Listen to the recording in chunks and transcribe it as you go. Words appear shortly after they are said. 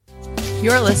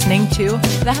You're listening to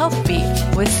The Health Beat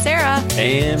with Sarah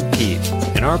and Pete.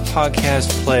 And our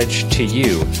podcast pledge to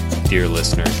you, dear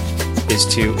listener, is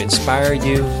to inspire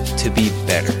you to be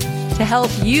better. To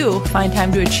help you find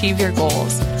time to achieve your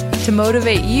goals. To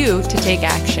motivate you to take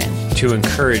action. To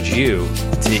encourage you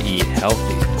to eat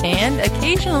healthy. And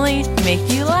occasionally make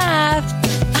you laugh.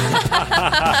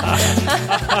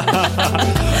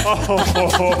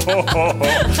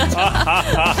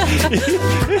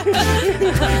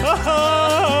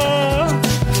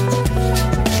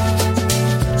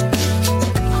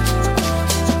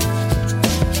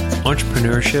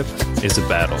 Entrepreneurship is a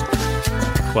battle.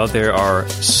 While there are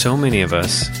so many of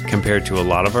us compared to a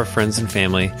lot of our friends and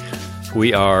family,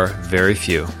 we are very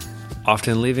few,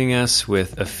 often leaving us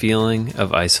with a feeling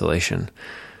of isolation.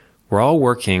 We're all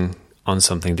working on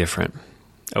something different,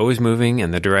 always moving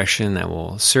in the direction that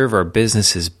will serve our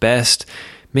businesses best,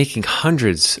 making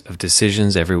hundreds of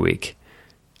decisions every week.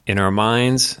 In our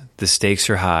minds, the stakes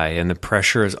are high and the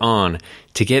pressure is on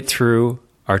to get through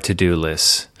our to-do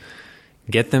lists,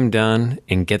 get them done,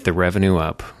 and get the revenue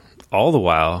up. All the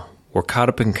while, we're caught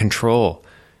up in control,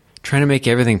 trying to make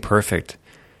everything perfect,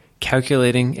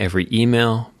 calculating every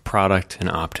email, product, and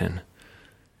opt-in.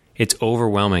 It's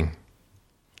overwhelming,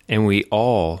 and we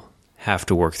all have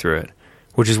to work through it,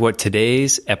 which is what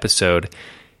today's episode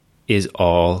is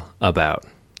all about.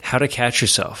 How to catch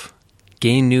yourself,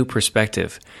 gain new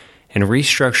perspective, and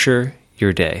restructure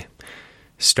your day,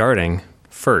 starting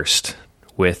first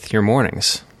with your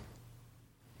mornings.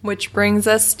 Which brings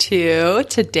us to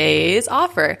today's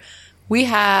offer. We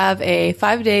have a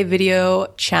 5-day video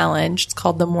challenge. It's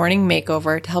called the Morning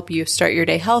Makeover to help you start your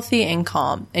day healthy and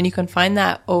calm. And you can find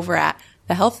that over at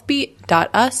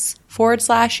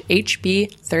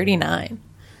thehealthbeat.us/HB39.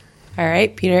 All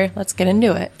right, Peter, let's get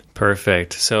into it.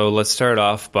 Perfect. So let's start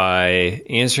off by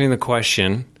answering the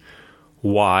question,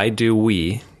 why do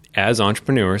we, as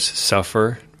entrepreneurs,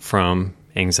 suffer from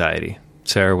anxiety?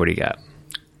 Sarah, what do you got?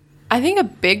 I think a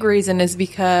big reason is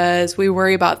because we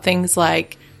worry about things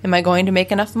like, am I going to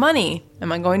make enough money?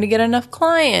 Am I going to get enough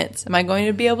clients? Am I going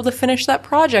to be able to finish that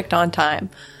project on time?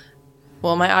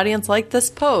 Will my audience like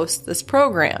this post, this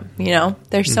program? You know,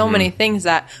 there's so many things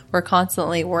that we're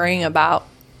constantly worrying about.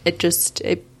 It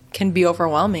can be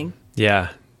overwhelming. Yeah.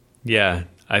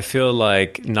 I feel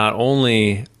like not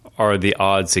only are the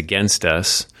odds against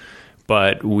us,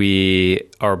 but we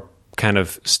are kind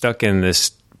of stuck in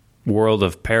this world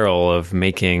of peril of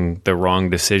making the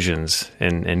wrong decisions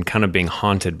and kind of being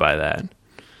haunted by that.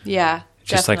 Yeah,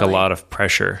 just definitely. Like a lot of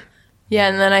pressure. Yeah,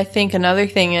 and then I think another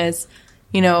thing is,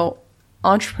 you know,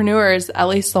 entrepreneurs, at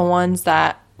least the ones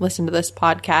that listen to this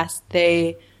podcast,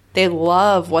 they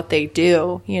love what they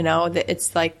do. You know,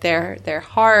 it's like their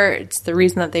heart, it's the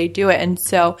reason that they do it. And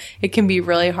so it can be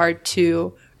really hard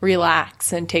to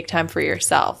relax and take time for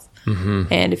yourself. Mm-hmm.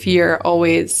 And if you're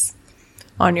always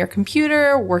on your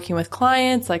computer, working with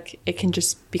clients, like it can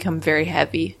just become very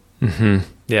heavy. Mm-hmm.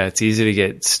 Yeah, it's easy to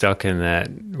get stuck in that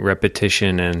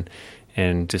repetition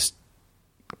and just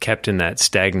kept in that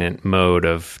stagnant mode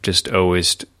of just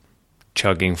always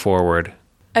chugging forward.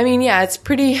 I mean, yeah, it's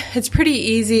pretty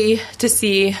easy to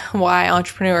see why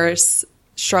entrepreneurs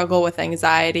struggle with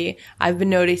anxiety. I've been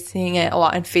noticing it a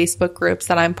lot in Facebook groups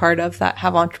that I'm part of that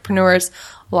have entrepreneurs.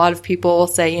 A lot of people will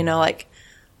say, you know, like,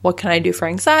 what can I do for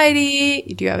anxiety?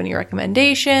 Do you have any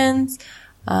recommendations?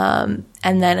 And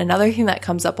then another thing that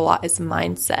comes up a lot is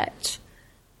mindset,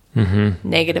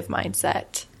 negative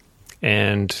mindset.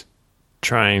 And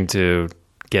trying to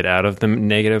get out of the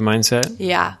negative mindset?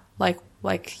 Yeah.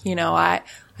 Like, you know, I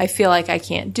feel like I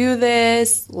can't do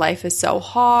this. Life is so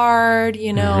hard,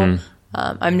 you know.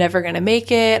 I'm never going to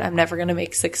make it. I'm never going to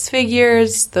make 6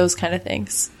 figures, those kind of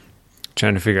things.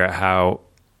 Trying to figure out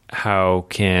how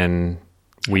can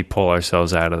we pull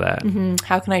ourselves out of that.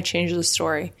 How can I change the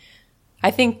story? I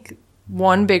think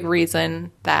one big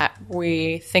reason that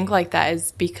we think like that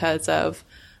is because of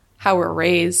how we're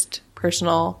raised,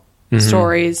 personal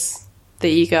stories, the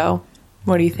ego.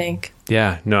 What do you think?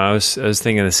 Yeah, no, I was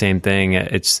thinking the same thing.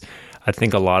 I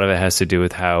think a lot of it has to do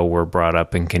with how we're brought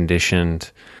up and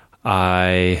conditioned.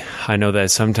 I know that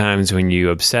sometimes when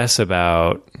you obsess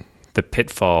about the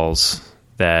pitfalls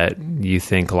that you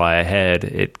think lie ahead,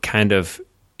 it kind of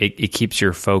it keeps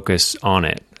your focus on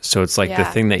it. So it's like the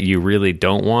thing that you really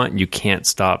don't want, you can't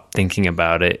stop thinking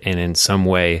about it. And in some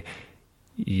way,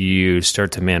 you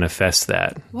start to manifest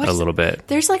that a little bit.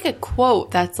 There's like a quote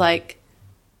that's like,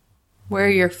 where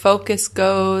your focus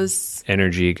goes.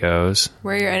 Energy goes.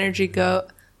 Where your energy goes.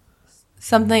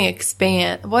 Something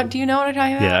expand. What, do you know what I'm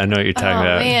talking about? Yeah, I know what you're talking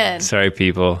about. Man. Sorry,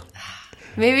 people.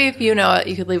 Maybe if you know it,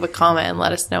 you could leave a comment and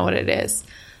let us know what it is.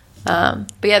 But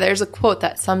yeah, there's a quote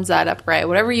that sums that up right.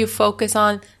 Whatever you focus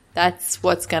on, that's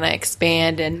what's going to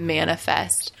expand and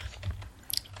manifest.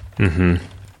 Mm-hmm.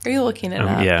 Are you looking it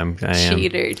up? Yeah, I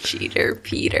am. Cheater,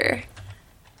 Peter.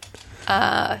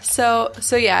 So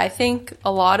yeah, I think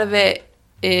a lot of it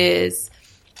is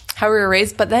how we were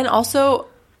raised. But then also,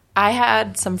 I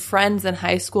had some friends in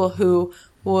high school who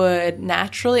would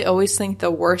naturally always think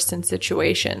the worst in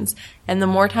situations. And the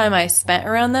more time I spent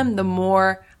around them, the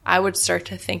more I would start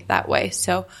to think that way.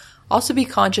 So also be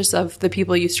conscious of the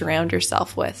people you surround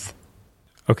yourself with.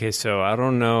 Okay, so I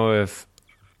don't know if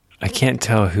I can't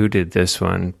tell who did this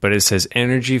one, but it says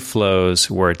energy flows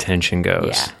where attention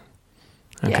goes.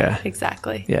 Yeah. Okay. Yeah,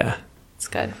 exactly. Yeah. It's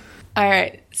good. All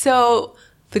right. So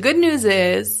the good news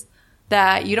is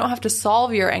that you don't have to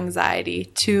solve your anxiety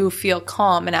to feel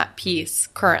calm and at peace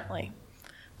currently,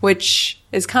 which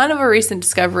is kind of a recent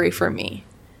discovery for me.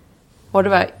 What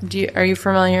about, are you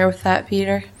familiar with that,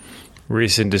 Peter?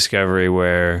 Recent discovery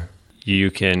where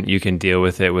you can deal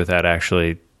with it without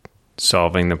actually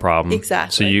solving the problem.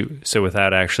 Exactly. So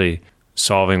without actually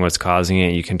solving what's causing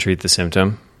it, you can treat the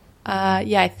symptom?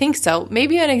 Yeah, I think so.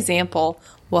 Maybe an example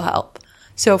will help.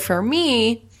 So for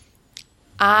me,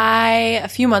 a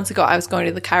few months ago, I was going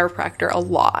to the chiropractor a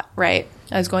lot, right?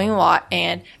 I was going a lot,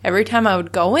 and every time I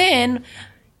would go in,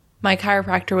 my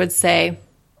chiropractor would say,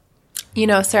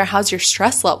 Sarah, how's your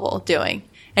stress level doing?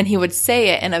 And he would say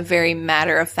it in a very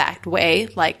matter-of-fact way,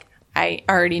 like, I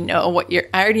already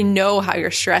know how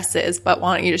your stress is, but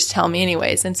why don't you just tell me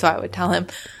anyways? And so I would tell him,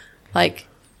 like,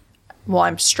 well,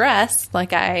 I'm stressed,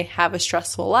 like I have a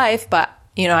stressful life, but,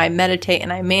 I meditate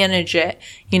and I manage it,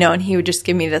 and he would just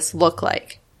give me this look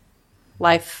like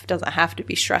life doesn't have to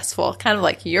be stressful, kind of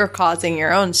like you're causing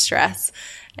your own stress.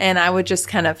 And I would just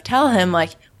kind of tell him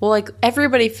like, well, like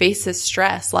everybody faces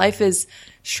stress. Life is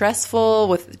stressful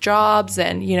with jobs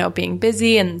and, being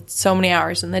busy and so many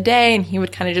hours in the day. And he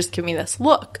would kind of just give me this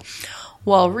look.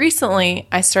 Well, recently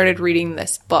I started reading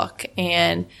this book,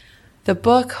 and the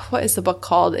book, what is the book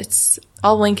called?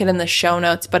 I'll link it in the show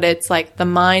notes, but it's like The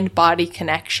Mind-Body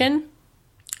Connection.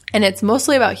 And it's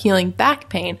mostly about healing back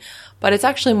pain, but it's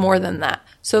actually more than that.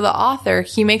 So the author,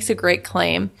 he makes a great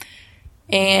claim,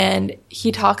 and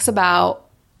he talks about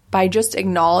by just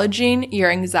acknowledging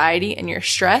your anxiety and your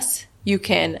stress, you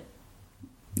can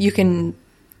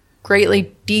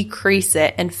greatly decrease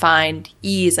it and find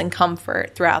ease and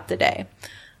comfort throughout the day.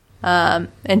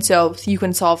 And so you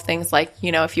can solve things like,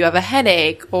 if you have a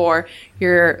headache or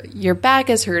your back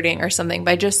is hurting or something,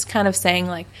 by just kind of saying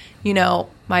like,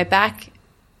 my back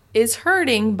is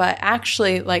hurting, but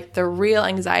actually like the real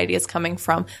anxiety is coming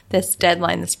from this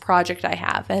deadline, this project I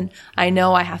have. And I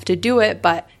know I have to do it,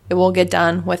 but it will get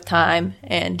done with time.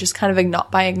 And just kind of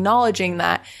by acknowledging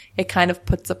that, it kind of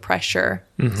puts the pressure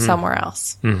somewhere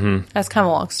else. Mm-hmm. That's kind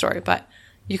of a long story, but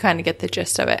you kind of get the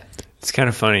gist of it. It's kind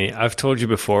of funny. I've told you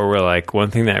before where like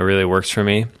one thing that really works for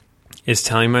me is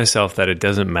telling myself that it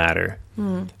doesn't matter.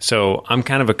 So I'm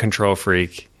kind of a control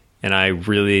freak, and I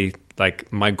really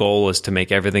like my goal is to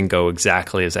make everything go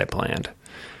exactly as I planned.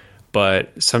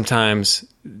 But sometimes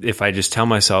if I just tell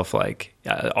myself like,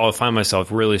 I'll find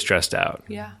myself really stressed out.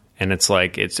 Yeah. And it's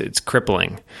like, it's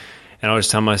crippling. And I'll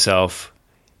just tell myself,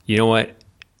 you know what,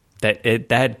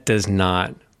 that does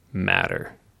not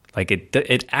matter. Like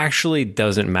it actually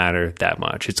doesn't matter that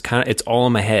much. It's all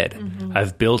in my head. Mm-hmm.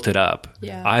 I've built it up.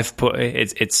 Yeah.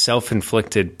 It's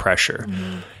self-inflicted pressure.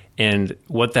 Mm-hmm. And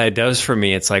what that does for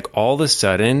me, it's like all of a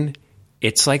sudden,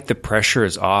 it's like the pressure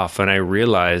is off, and I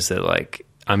realize that like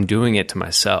I'm doing it to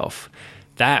myself.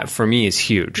 That for me is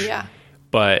huge. Yeah.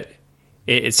 But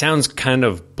it sounds kind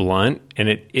of blunt, and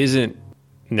it isn't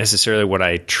necessarily what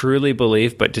I truly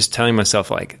believe, but just telling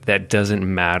myself like that doesn't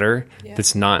matter. Yeah.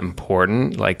 That's not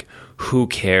important. Like who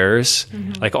cares?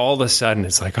 Mm-hmm. Like all of a sudden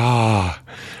it's like, I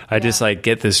just like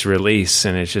get this release,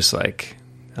 and it's just like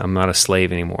I'm not a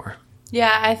slave anymore.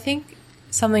 Yeah, I think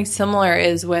something similar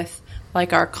is with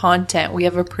like our content. We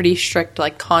have a pretty strict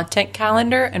like content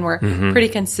calendar, and we're pretty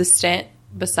consistent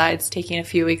besides taking a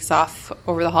few weeks off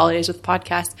over the holidays with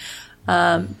podcasts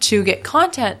to get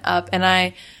content up. And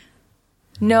I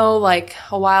know like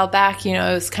a while back, it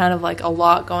was kind of like a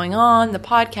lot going on, the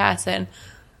podcast and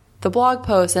the blog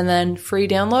posts, and then free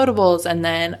downloadables, and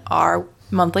then our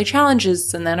monthly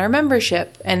challenges, and then our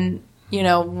membership. And,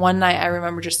 one night I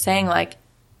remember just saying like,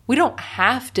 we don't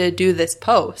have to do this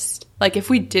post. Like if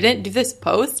we didn't do this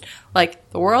post, like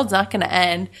the world's not going to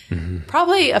end. Mm-hmm.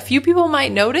 Probably a few people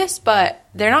might notice, but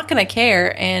they're not going to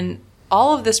care. And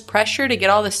all of this pressure to get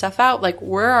all this stuff out, like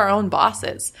we're our own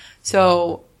bosses.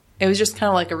 So it was just kind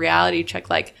of like a reality check.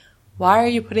 Like, why are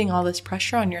you putting all this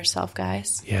pressure on yourself,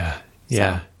 guys? Yeah.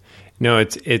 Yeah. No,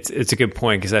 it's a good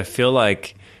point, because I feel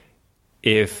like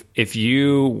if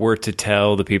you were to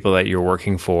tell the people that you're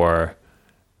working for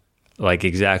like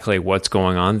exactly what's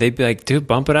going on, they'd be like, dude,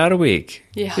 bump it out a week.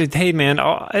 Yeah. Hey man,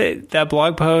 that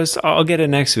blog post, I'll get it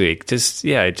next week. Just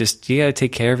you gotta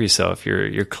take care of yourself.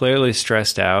 You're clearly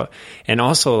stressed out. And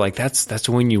also like that's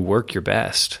when you work your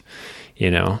best,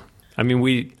 you know? I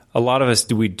mean, a lot of us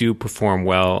do perform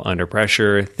well under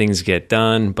pressure, things get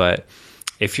done, but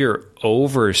if you're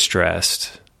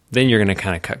overstressed, then you're going to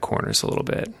kind of cut corners a little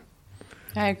bit.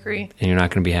 I agree. And you're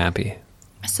not going to be happy.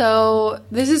 So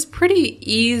this is pretty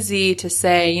easy to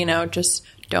say, you know, just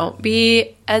don't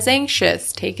be as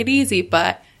anxious, take it easy,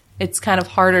 but it's kind of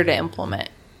harder to implement.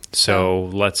 So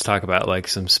let's talk about like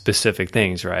some specific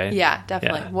things, right? Yeah,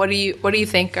 definitely. Yeah. What do you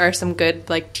think are some good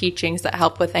like teachings that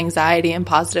help with anxiety and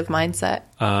positive mindset?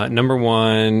 Number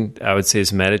one, I would say,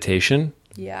 is meditation.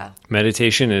 Yeah.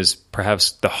 Meditation is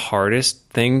perhaps the hardest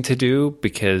thing to do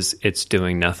because it's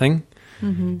doing nothing.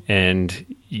 Mm-hmm.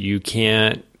 And you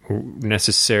can't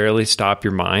necessarily stop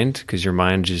your mind, because your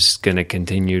mind is going to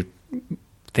continue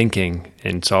thinking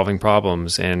and solving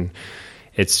problems, and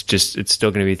it's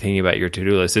still going to be thinking about your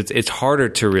to-do list. It's harder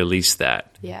to release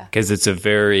that. Yeah. Because it's a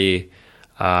very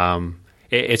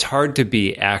it's hard to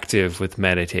be active with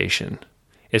meditation,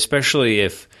 especially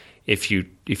if you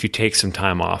take some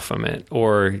time off from it,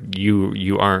 or you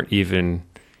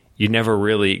never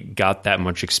really got that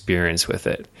much experience with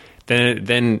it.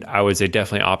 Then I would say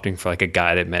definitely opting for like a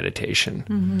guided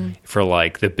meditation for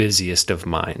like the busiest of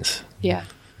minds. Yeah,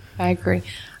 I agree.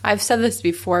 I've said this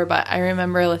before, but I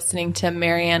remember listening to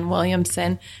Marianne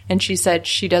Williamson, and she said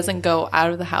she doesn't go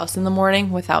out of the house in the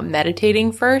morning without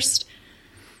meditating first.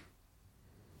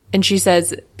 And she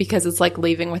says because it's like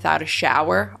leaving without a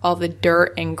shower, all the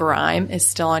dirt and grime is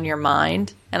still on your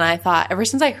mind. And I thought, ever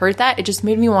since I heard that, it just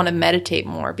made me want to meditate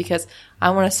more, because I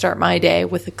want to start my day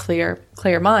with a clear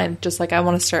mind, just like I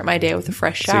want to start my day with a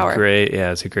fresh shower.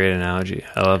 It's a great analogy.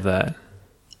 I love that.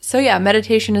 So yeah,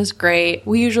 meditation is great.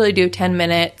 We usually do 10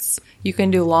 minutes. You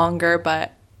can do longer,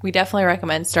 but we definitely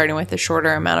recommend starting with a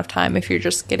shorter amount of time if you're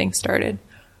just getting started.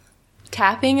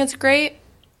 Tapping is great.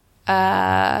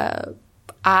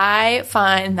 I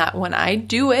find that when I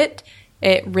do it,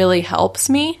 it really helps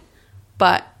me,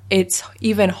 but it's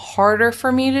even harder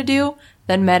for me to do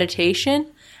than meditation.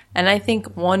 And I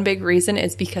think one big reason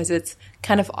is because it's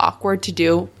kind of awkward to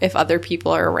do if other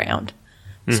people are around.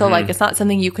 Mm-hmm. So like, it's not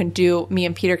something you can do, me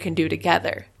and Peter can do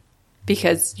together,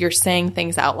 because you're saying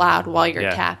things out loud while you're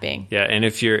tapping. Yeah. And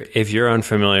if you're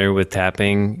unfamiliar with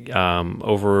tapping,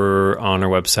 over on our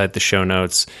website, the show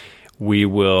notes, we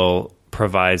will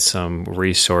provide some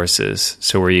resources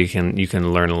where you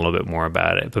can learn a little bit more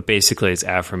about it. But basically it's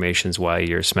affirmations while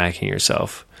you're smacking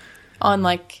yourself on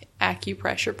like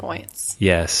acupressure points.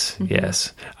 Yes. Mm-hmm.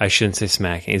 Yes. I shouldn't say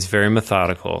smacking. It's very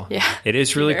methodical. Yeah. It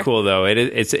is really cool though.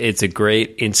 It's a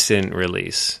great instant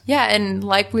release. Yeah. And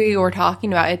like we were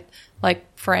talking about, it, like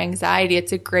for anxiety,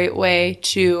 it's a great way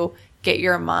to get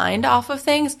your mind off of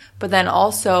things, but then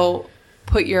also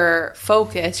put your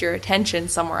focus, your attention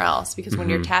somewhere else, because when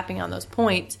you're tapping on those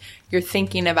points, you're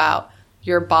thinking about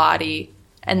your body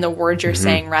and the words you're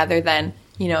saying rather than,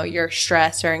 you know, your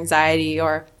stress or anxiety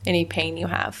or any pain you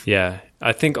have. Yeah.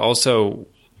 I think also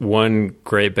one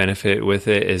great benefit with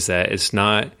it is that it's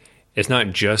not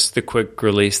just the quick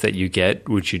release that you get,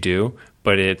 which you do,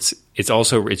 but it's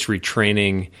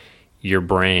retraining your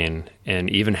brain and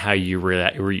even how you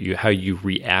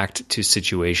react to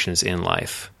situations in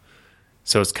life.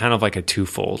 So it's kind of like a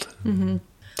twofold.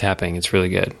 Tapping. It's really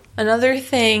good. Another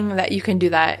thing that you can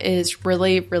do that is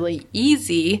really, really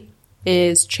easy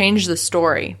is change the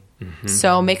story.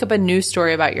 So make up a new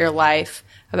story about your life,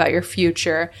 about your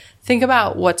future. Think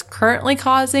about what's currently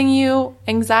causing you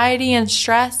anxiety and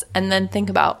stress, and then think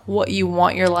about what you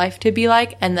want your life to be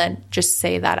like, and then just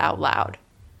say that out loud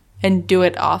and do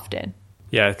it often.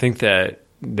 Yeah, I think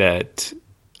that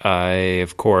I,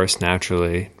 of course,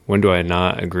 naturally, when do I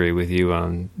not agree with you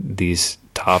on these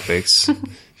topics?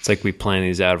 It's like we plan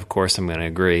these out. Of course, I'm going to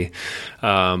agree.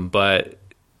 But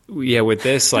yeah, with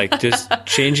this, like just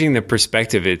changing the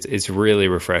perspective, it's really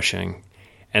refreshing.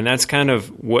 And that's kind of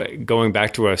what, going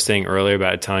back to what I was saying earlier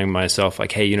about telling myself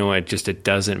like, hey, you know what, it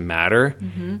doesn't matter.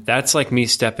 That's like me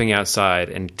stepping outside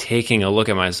and taking a look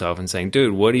at myself and saying,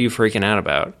 dude, what are you freaking out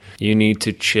about? You need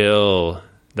to chill,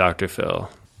 Dr. Phil.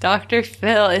 Dr.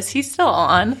 Phil, is he still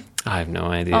on? I have no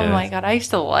idea. Oh my God, I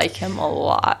used to like him a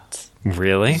lot.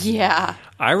 Really? Yeah.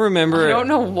 I don't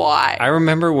know why. I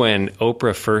remember when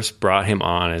Oprah first brought him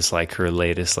on as like her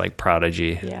latest like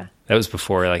prodigy. Yeah. That was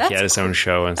before he had his own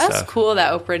show and stuff. That's cool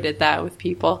that Oprah did that with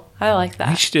people. I like that. I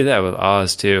think she did that with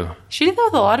Oz, too. She did that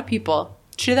with a lot of people.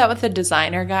 She did that with the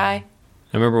designer guy.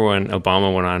 I remember when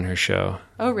Obama went on her show.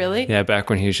 Oh, really? Yeah, back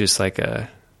when he was just like a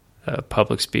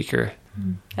public speaker.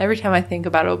 Every time I think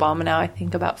about Obama now, I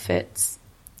think about Fitz.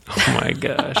 Oh, my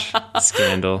gosh.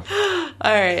 Scandal.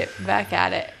 All right, back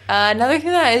at it. Another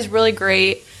thing that is really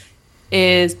great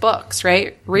is books,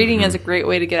 right? Reading is a great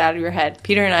way to get out of your head.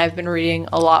 Peter and I have been reading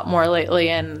a lot more lately,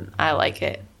 and I like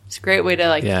it. It's a great way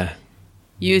to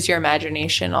use your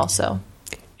imagination also.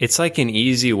 It's like an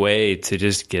easy way to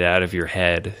just get out of your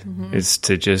head. It's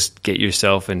to just get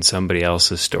yourself in somebody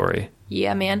else's story.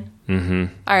 Yeah, man.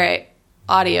 All right,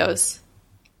 audios.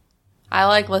 I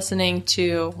like listening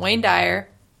to Wayne Dyer,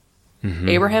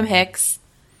 Abraham Hicks,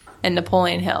 and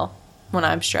Napoleon Hill when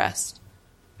I'm stressed.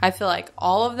 I feel like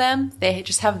all of them, they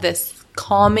just have this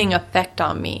calming effect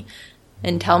on me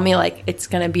and tell me like it's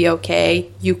going to be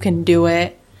okay. You can do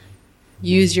it.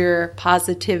 Use your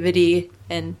positivity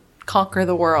and conquer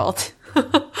the world.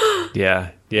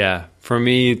 Yeah. For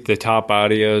me, the top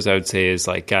audios I would say is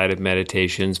like guided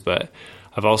meditations, but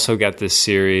I've also got this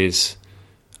series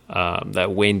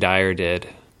that Wayne Dyer did.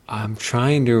 I'm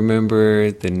trying to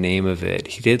remember the name of it.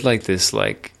 He did like this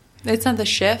like... It's not The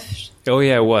Shift? Oh,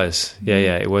 yeah, it was. Yeah,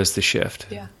 it was The Shift.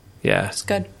 Yeah. It's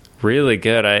good. Really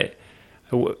good.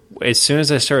 As soon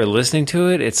as I started listening to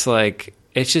it, it's like...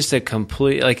 It's just a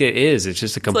complete, it's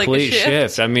just a complete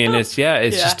shift. I mean, it's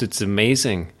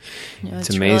amazing. Yeah, it's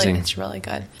amazing. It's really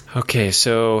good. Okay,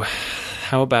 so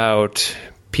how about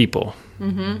people?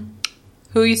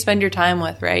 Who you spend your time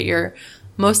with, right? You're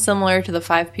most similar to the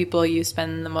 5 people you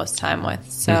spend the most time with.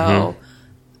 So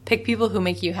pick people who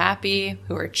make you happy,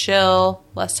 who are chill,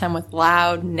 less time with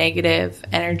loud, negative,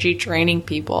 energy draining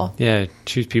people. Yeah,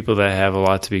 choose people that have a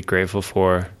lot to be grateful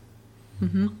for.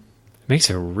 Makes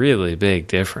a really big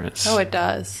difference. Oh, it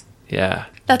does. Yeah.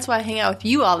 That's why I hang out with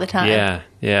you all the time.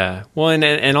 Yeah. Well,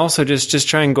 and also just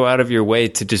try and go out of your way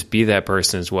to just be that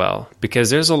person as well, because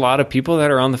there's a lot of people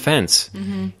that are on the fence.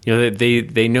 You know,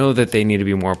 they know that they need to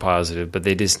be more positive, but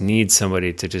they just need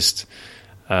somebody to just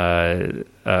lead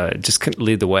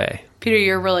the way. Peter,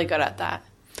 you're really good at that.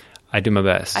 I do my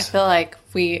best. I feel like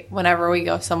whenever we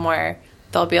go somewhere,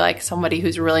 there'll be like somebody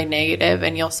who's really negative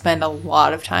and you'll spend a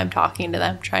lot of time talking to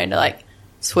them, trying to like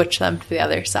switch them to the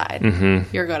other side.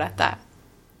 You're good at that.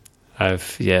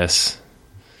 Yes.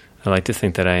 I like to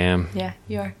think that I am. Yeah,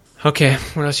 you are. Okay,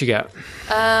 what else you got?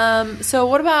 So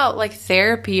what about like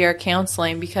therapy or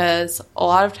counseling? Because a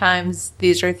lot of times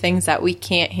these are things that we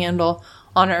can't handle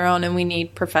on our own and we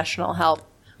need professional help,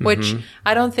 which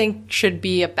I don't think should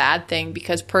be a bad thing,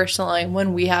 because personally,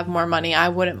 when we have more money, I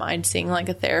wouldn't mind seeing like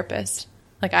a therapist.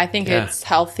 Like, I think it's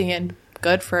healthy and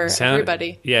good for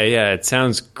everybody. Yeah, it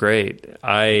sounds great.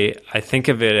 I think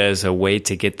of it as a way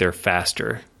to get there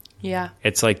faster. Yeah.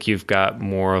 It's like you've got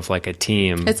more of like a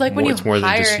team. It's like when you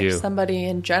hire somebody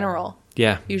in general.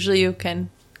 Yeah. Usually you can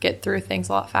get through things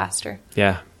a lot faster.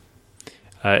 Yeah.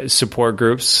 Support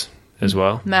groups as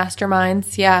well.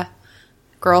 Masterminds, yeah.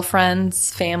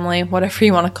 Girlfriends, family, whatever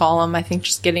you want to call them. I think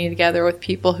just getting together with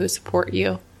people who support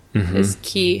you is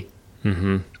key.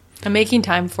 And making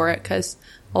time for it, because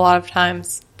a lot of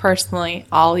times, personally,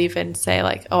 I'll even say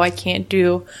like, oh, I can't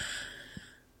do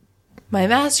my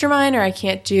mastermind, or I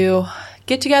can't do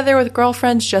get together with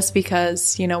girlfriends just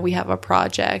because, you know, we have a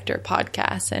project or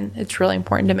podcast, and it's really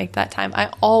important to make that time.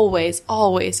 I always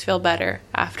feel better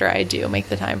after I do make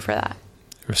the time for that.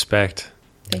 Respect.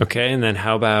 Okay, and then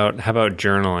how about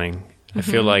journaling? I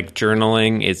feel like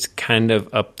journaling is kind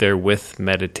of up there with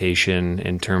meditation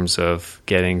in terms of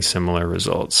getting similar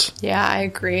results. Yeah, I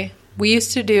agree. We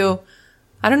used to do,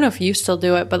 I don't know if you still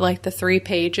do it, but like the 3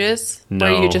 pages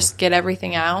where you just get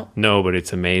everything out. No, but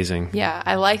it's amazing. Yeah,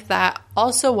 I like that.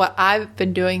 Also, what I've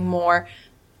been doing more,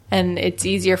 and it's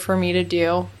easier for me to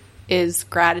do, is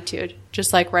gratitude.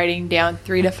 Just like writing down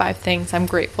 3 to 5 things I'm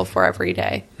grateful for every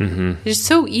day. It's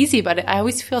so easy, but I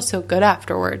always feel so good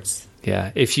afterwards.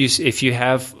 Yeah, if you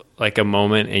have like a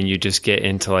moment and you just get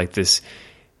into like this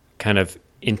kind of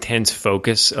intense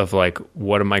focus of like,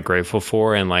 what am I grateful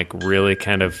for, and like really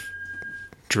kind of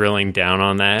drilling down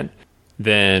on that,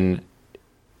 then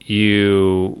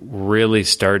you really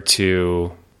start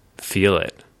to feel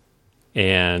it,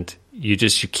 and you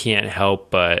can't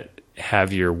help but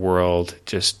have your world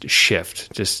just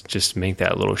shift, just make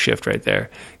that little shift right there.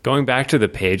 Going back to the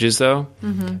pages though,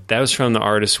 that was from The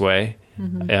Artist's Way.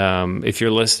 If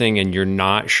you're listening and you're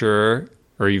not sure,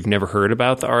 or you've never heard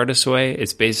about The Artist's Way,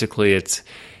 it's basically it's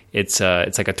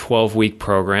like a 12-week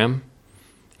program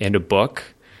and a book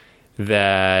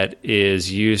that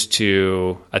is used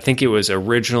to, I think it was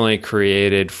originally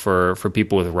created for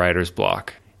people with writer's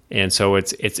block. And so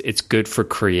it's good for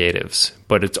creatives,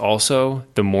 but it's also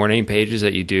the morning pages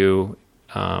that you do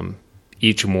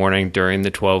each morning during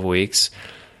the 12 weeks.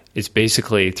 It's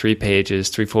basically 3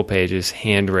 full pages,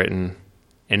 handwritten,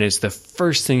 and it's the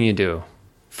first thing you do,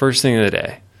 first thing of the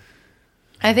day.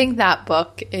 I think that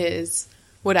book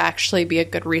would actually be a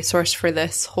good resource for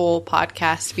this whole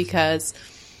podcast, because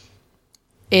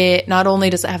it not only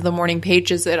does it have the morning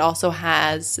pages, it also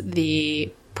has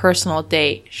the personal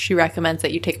date. She recommends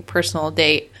that you take a personal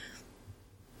date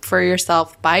for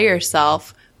yourself, by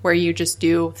yourself, where you just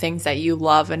do things that you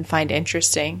love and find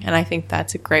interesting. And I think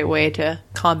that's a great way to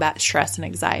combat stress and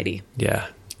anxiety. Yeah.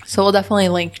 So we'll definitely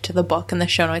link to the book in the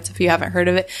show notes if you haven't heard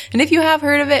of it. And if you have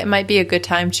heard of it, it might be a good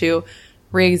time to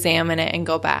re-examine it and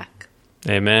go back.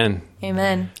 Amen.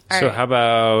 Amen. So how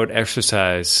about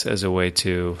exercise as a way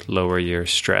to lower your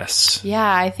stress?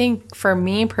 Yeah, I think for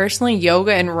me personally,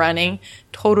 yoga and running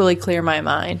totally clear my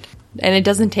mind. And it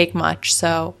doesn't take much.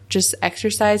 So just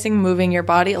exercising, moving your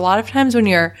body. A lot of times when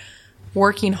you're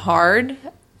working hard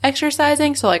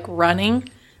exercising, so like running,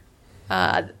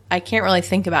 I can't really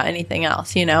think about anything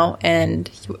else,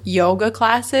 and yoga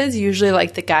classes, usually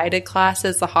like the guided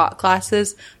classes, the hot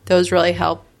classes, those really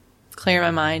help clear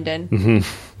my mind. And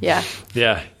yeah.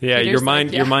 Your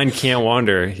mind can't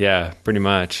wander. Yeah, pretty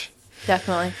much.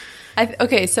 Definitely.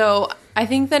 Okay. So I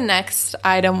think the next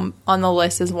item on the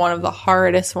list is one of the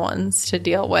hardest ones to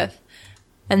deal with.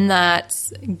 And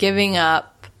that's giving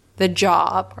up the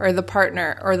job or the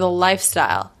partner or the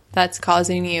lifestyle that's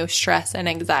causing you stress and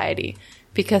anxiety.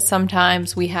 Because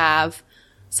sometimes we have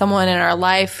someone in our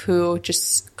life who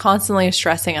just constantly is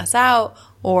stressing us out,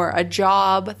 or a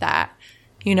job that,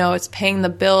 it's paying the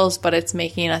bills, but it's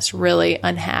making us really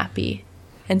unhappy.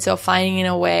 And so finding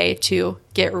a way to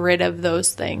get rid of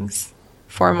those things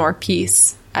for more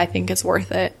peace, I think is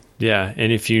worth it. Yeah.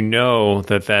 And if you know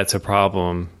that that's a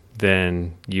problem,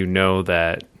 then you know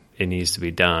that it needs to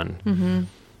be done. Mm-hmm.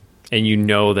 And you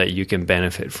know that you can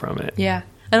benefit from it. Yeah.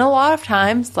 And a lot of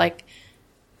times,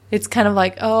 it's kind of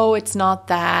like, oh, it's not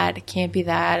that. It can't be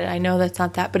that. I know that's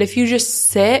not that. But if you just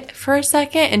sit for a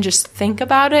second and just think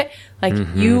about it,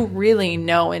 you really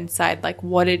know inside,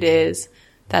 what it is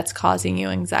that's causing you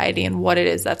anxiety and what it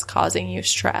is that's causing you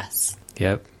stress.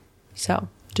 Yep. So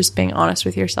just being honest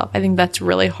with yourself. I think that's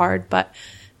really hard. But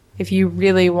if you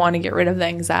really want to get rid of the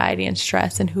anxiety and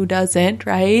stress, and who doesn't,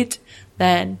 right?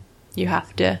 Then you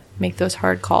have to make those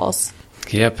hard calls.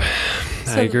 Yep,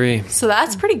 I agree. So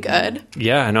that's pretty good.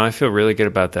 Yeah, no, I feel really good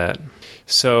about that.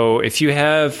 So if you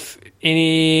have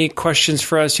any questions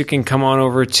for us, you can come on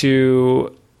over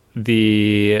to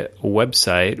the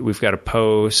website. We've got a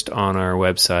post on our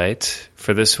website.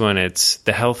 For this one, it's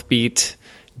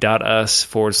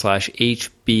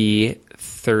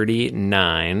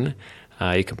thehealthbeat.us/HB39.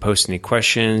 You can post any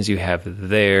questions you have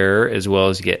there, as well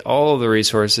as get all of the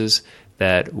resources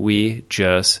that we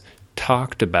just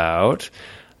talked about.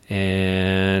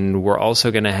 And we're also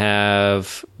going to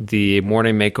have the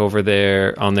morning makeover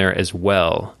there as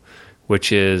well,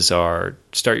 which is our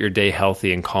Start Your Day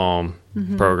Healthy and Calm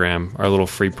program, our little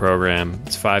free program.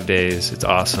 It's 5 days. It's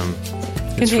awesome.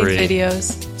 It's free.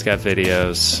 Videos. It's got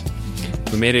videos.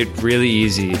 We made it really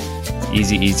easy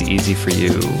for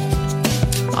you.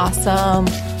 Awesome.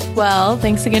 Well,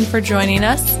 thanks again for joining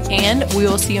us, and we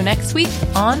will see you next week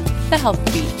on The Health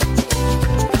Beat.